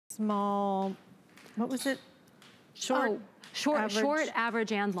small, what was it? Short,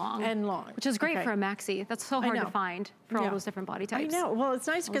 average, and long. And long. Which is great for a maxi. That's so hard to find for all those different body types. I know. Well, it's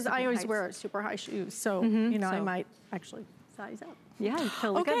nice because I always wear super high shoes. So, you know, I might actually size up. Yeah,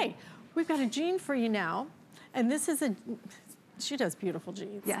 totally Okay, we've got a jean for you now. And this is she does beautiful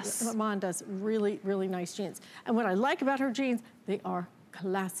jeans. Yes. IMAN does really, really nice jeans. And what I like about her jeans, they are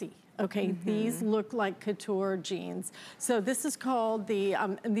classy. Okay, these look like couture jeans. So this is called the,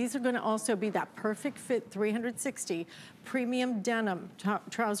 and these are gonna also be that perfect fit 360 premium denim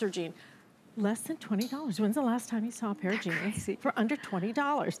trouser jean. Less than $20. When's the last time you saw a pair of jeans for under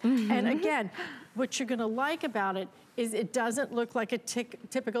 $20? And again, what you're gonna like about it is it doesn't look like a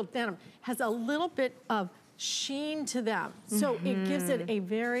typical denim. It has a little bit of sheen to them. So it gives it a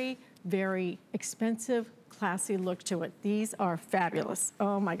very, very expensive, classy look to it. These are fabulous.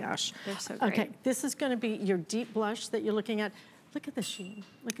 Oh my gosh. They're so great. Okay, this is gonna be your deep blush that you're looking at. Look at the sheen.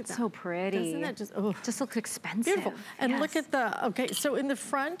 Look at that. So pretty. Doesn't that just looks expensive. Beautiful. And look at the, okay, so in the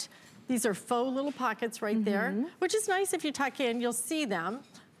front, these are faux little pockets right there, which is nice if you tuck in, you'll see them,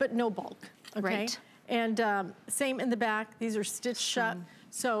 but no bulk, okay? Right. And same in the back, these are stitched shut.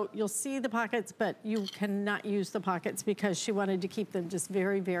 So you'll see the pockets, but you cannot use the pockets because she wanted to keep them just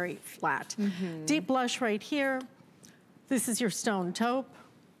very, very flat. Deep blush right here. This is your stone taupe,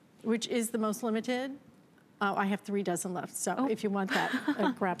 which is the most limited. I have 3 dozen left, so if you want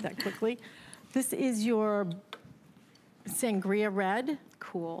that, grab that quickly. This is your sangria red.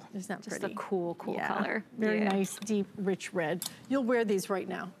 Cool. Isn't that just pretty? a cool color. Very nice, deep, rich red. You'll wear these right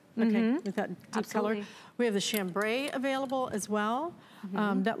now. Okay, with that deep color. We have the chambray available as well.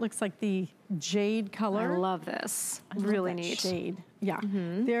 That looks like the jade color. I love this. I love really that neat. Shade. Yeah.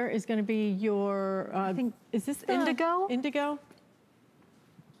 There is going to be your. I think is this the indigo? Indigo.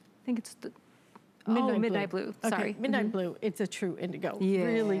 I think it's the midnight blue. Okay, Sorry, midnight blue. It's a true indigo. Yeah,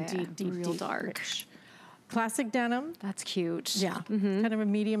 really deep, real dark. Rich. Classic denim. That's cute. Yeah, kind of a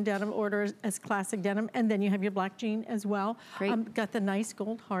medium denim order as classic denim. And then you have your black jean as well. Great. Got the nice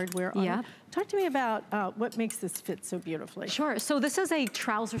gold hardware on it. Talk to me about what makes this fit so beautifully. Sure, so this is a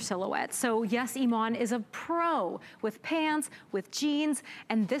trouser silhouette. So yes, IMAN is a pro with pants, with jeans,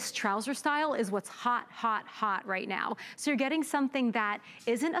 and this trouser style is what's hot, hot, hot right now. So you're getting something that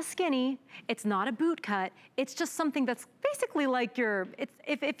isn't a skinny, it's not a boot cut, it's just something that's basically like your,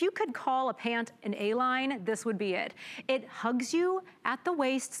 if you could call a pant an A-line, this would be it. It hugs you at the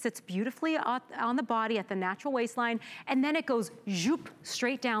waist, sits beautifully on the body at the natural waistline, and then it goes zoop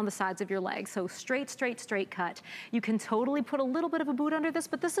straight down the sides of your legs. So straight, straight, straight cut. You can totally put a little bit of a boot under this,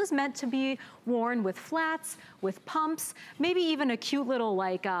 but this is meant to be worn with flats, with pumps, maybe even a cute little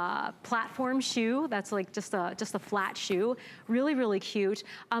like platform shoe. That's like just a flat shoe. Really, really cute.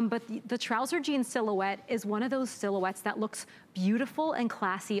 But the trouser jean silhouette is one of those silhouettes that looks beautiful and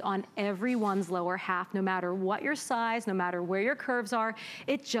classy on everyone's lower half, no matter what your size, no matter where your curves are,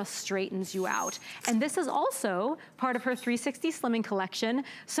 it just straightens you out. And this is also part of her 360 slimming collection,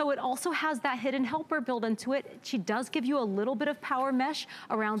 so it also has that hidden helper built into it. She does give you a little bit of power mesh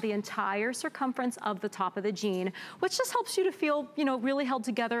around the entire circumference of the top of the jean, which just helps you to feel, you know, really held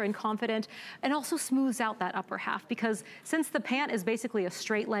together and confident, and also smooths out that upper half, because since the pant is basically a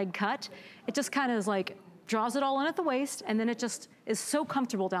straight leg cut, it just kind of is like, draws it all in at the waist, and then it just is so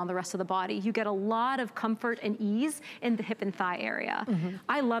comfortable down the rest of the body. You get a lot of comfort and ease in the hip and thigh area.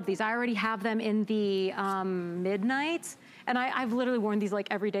 I love these. I already have them in the midnight, and I've literally worn these like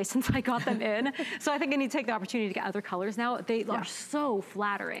every day since I got them in. So I think I need to take the opportunity to get other colors now. They are so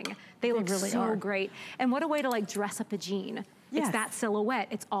flattering. They look really so great. And what a way to like dress up a jean. It's that silhouette.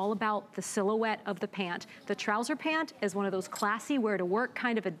 It's all about the silhouette of the pant. The trouser pant is one of those classy, wear to work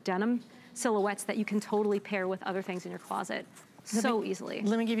kind of a denim silhouettes that you can totally pair with other things in your closet so easily.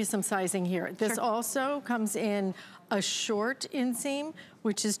 Let me give you some sizing here. This also comes in a short inseam,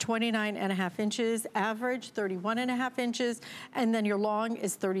 which is 29.5 inches, average 31.5 inches, and then your long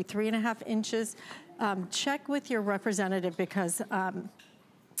is 33.5 inches. Check with your representative because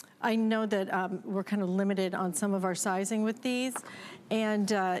I know that we're kind of limited on some of our sizing with these, and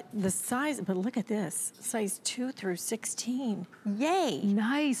the size, but look at this, size 2 through 16. Yay!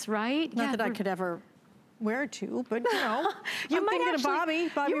 Nice, right? Not that I could ever wear 2, but you know, I'm thinking of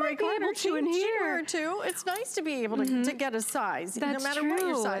Bobby Ray Carter. She'd wear 2. It's nice to be able to get a size, no matter what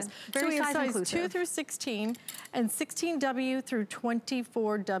your size. So we have size 2 through 16, and 16W through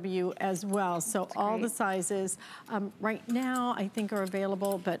 24W as well. So all the sizes right now I think are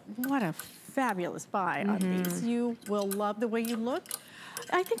available, but what a fabulous buy on these. You will love the way you look.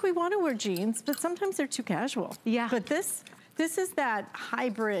 I think we want to wear jeans, but sometimes they're too casual. Yeah. But this is that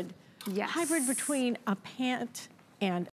hybrid, hybrid between a pant and